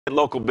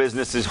Local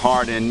business is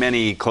hard and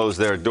many close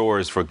their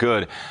doors for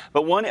good.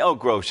 But one Elk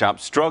Grove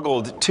shop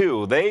struggled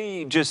too.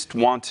 They just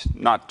want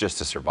not just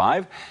to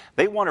survive,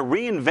 they want to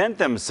reinvent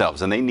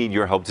themselves, and they need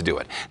your help to do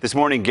it. This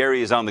morning,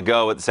 Gary is on the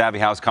go at the Savvy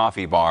House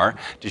Coffee Bar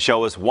to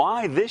show us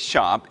why this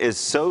shop is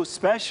so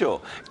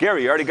special.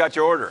 Gary, you already got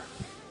your order.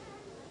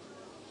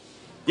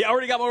 Yeah, I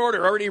already got my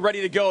order, already ready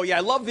to go. Yeah,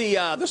 I love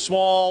the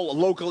small,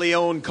 locally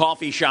owned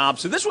coffee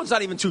shops. And this one's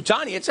not even too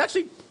tiny. It's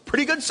actually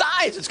pretty good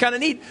size. It's kind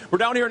of neat. We're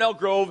down here in Elk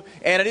Grove,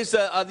 and it is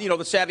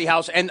the Savvy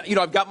House. And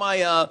I've got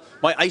my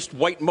my iced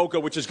white mocha,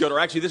 which is good. Or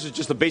actually, this is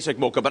just the basic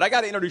mocha. But I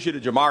got to introduce you to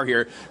Jamar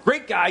here.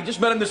 Great guy. Just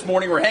met him this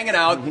morning. We're hanging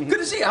out. Good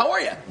to see you. How are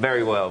you?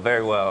 Very well,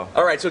 very well.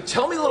 All right. So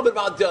tell me a little bit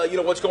about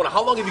what's going on.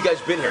 How long have you guys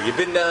been here? You've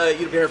been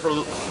here for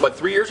what,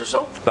 3 years or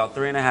so? About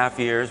 3.5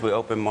 years. We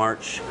opened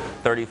March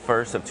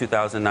 31st of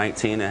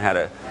 2019 and had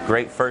a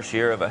great first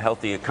year of a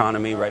healthy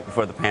economy right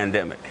before the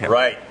pandemic.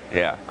 Right.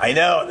 Yeah. I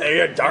know.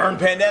 A darn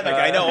pandemic.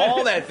 I know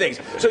all that things.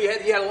 So you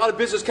had a lot of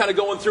business kind of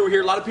going through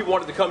here. A lot of people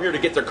wanted to come here to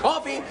get their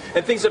coffee,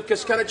 and things have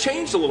just kind of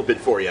changed a little bit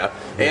for you.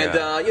 And,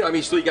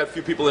 still you got a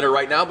few people in here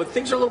right now, but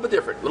things are a little bit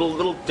different,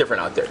 little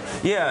different out there.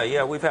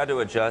 Yeah. We've had to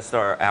adjust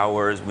our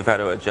hours. We've had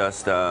to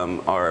adjust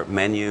our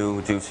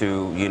menu due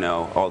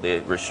to, all the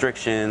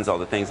restrictions, all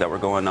the things that were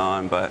going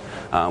on. But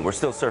we're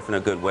still surfing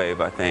a good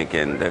wave, I think,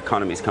 and the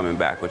economy's coming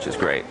back, which is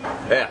great.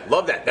 Yeah,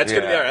 love that. That's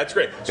going to be there. That's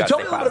great. So tell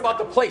me a little bit about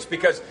the place,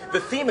 because the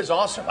theme is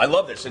awesome. I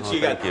love this. And so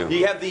you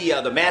have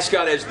the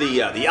mascot as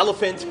the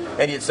elephant,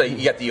 and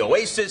you got the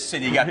Oasis,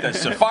 and you got the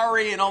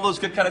Safari, and all those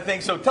good kind of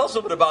things. So tell us a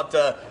little bit about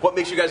what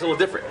makes you guys a little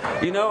different.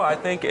 I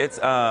think it's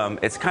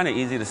kind of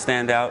easy to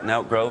stand out in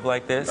Elk Grove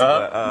like this,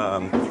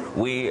 but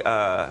we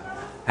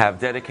have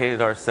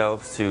dedicated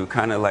ourselves to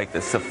kind of like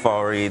the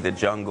safari, the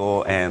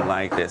jungle, and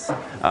like this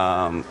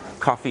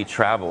coffee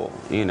travel,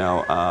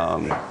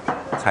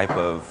 type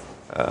of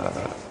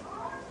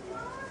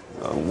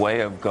a way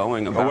of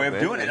going about it. A way of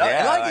doing it.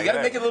 I like it. You got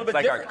to make it a little bit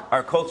different. Like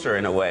our culture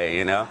in a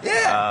way,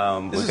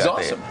 Yeah. This is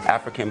awesome. The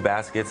African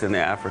baskets and the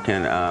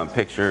African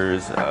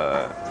pictures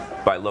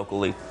by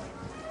local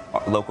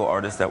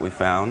artists that we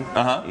found.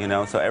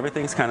 So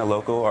everything's kind of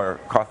local. Our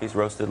coffee's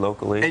roasted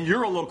locally. And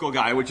you're a local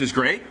guy, which is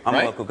great. I'm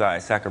a local guy,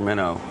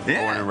 Sacramento.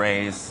 Yeah. Born and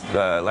raised.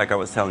 Like I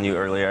was telling you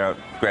earlier,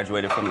 I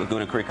graduated from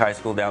Laguna Creek High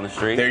School down the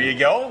street. There you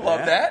go.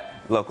 Love that.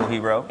 Local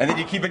hero. And then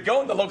you keep it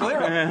going, the local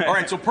hero. All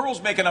right, so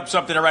Pearl's making up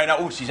something right now.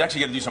 Oh, she's actually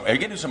going to do some. Are you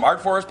going to do some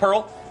art for us,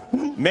 Pearl?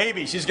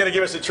 Maybe. She's going to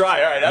give us a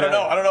try. All right, I don't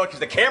know, because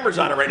the camera's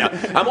on it right now.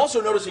 I'm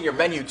also noticing your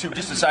menu, too,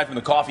 just aside from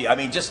the coffee. I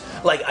mean, just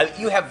like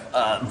you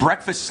have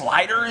breakfast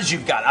sliders.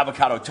 You've got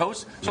avocado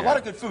toast. So a lot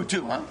of good food,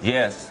 too, huh?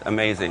 Yes,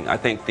 amazing. I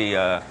think the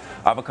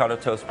avocado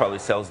toast probably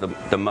sells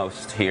the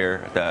most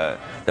here. The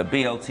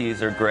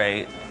BLTs are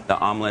great. The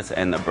omelets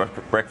and the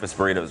breakfast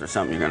burritos are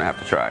something you're going to have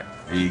to try.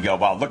 There you go.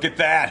 Wow, look at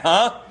that,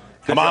 huh?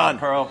 Come on,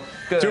 Pearl.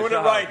 Doing it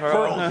right,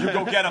 Pearl. You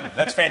go get them.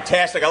 That's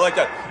fantastic. I like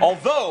that.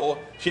 Although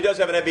she does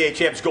have an NBA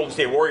champs Golden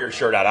State Warriors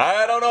shirt on.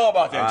 I don't know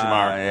about that,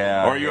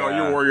 Jamar. Or you're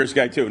a Warriors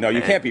guy too. No,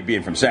 you can't be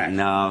being from Sac.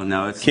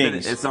 No.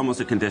 It's almost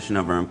a condition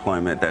of her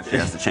employment that she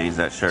has to change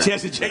that shirt. She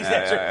has to change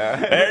that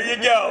shirt. There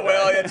you go.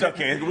 Well, it's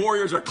okay. The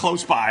Warriors are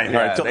close by.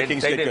 Until the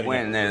Kings they get did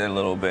win there a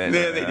little bit.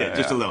 Yeah, they did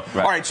just a little.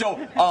 Right. All right, so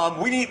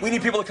we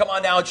need people to come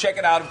on down, check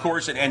it out, of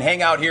course, and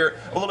hang out here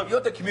a little bit. You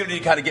let the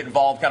community kind of get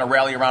involved, kind of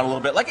rally around a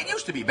little bit, like it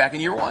used to be back in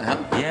year one, huh?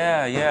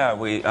 Yeah.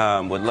 We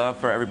would love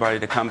for everybody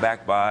to come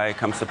back by,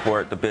 come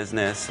support the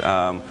business.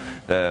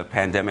 The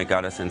pandemic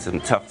got us in some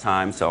tough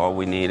times, so all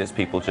we need is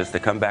people just to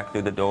come back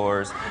through the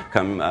doors,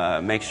 come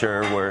make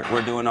sure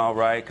we're doing all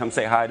right, come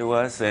say hi to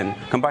us, and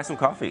come buy some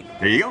coffee.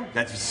 There you go.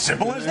 That's as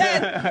simple as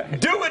that.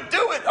 Do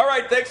it. All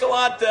right, thanks a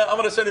lot. I'm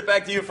going to send it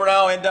back to you for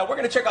now, and we're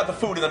going to check out the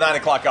food in the 9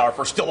 o'clock hour if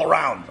we're still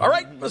around. All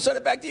right, let's send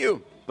it back to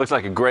you. Looks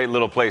like a great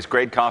little place.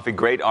 Great coffee,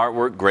 great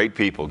artwork, great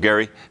people.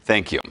 Gary,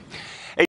 thank you.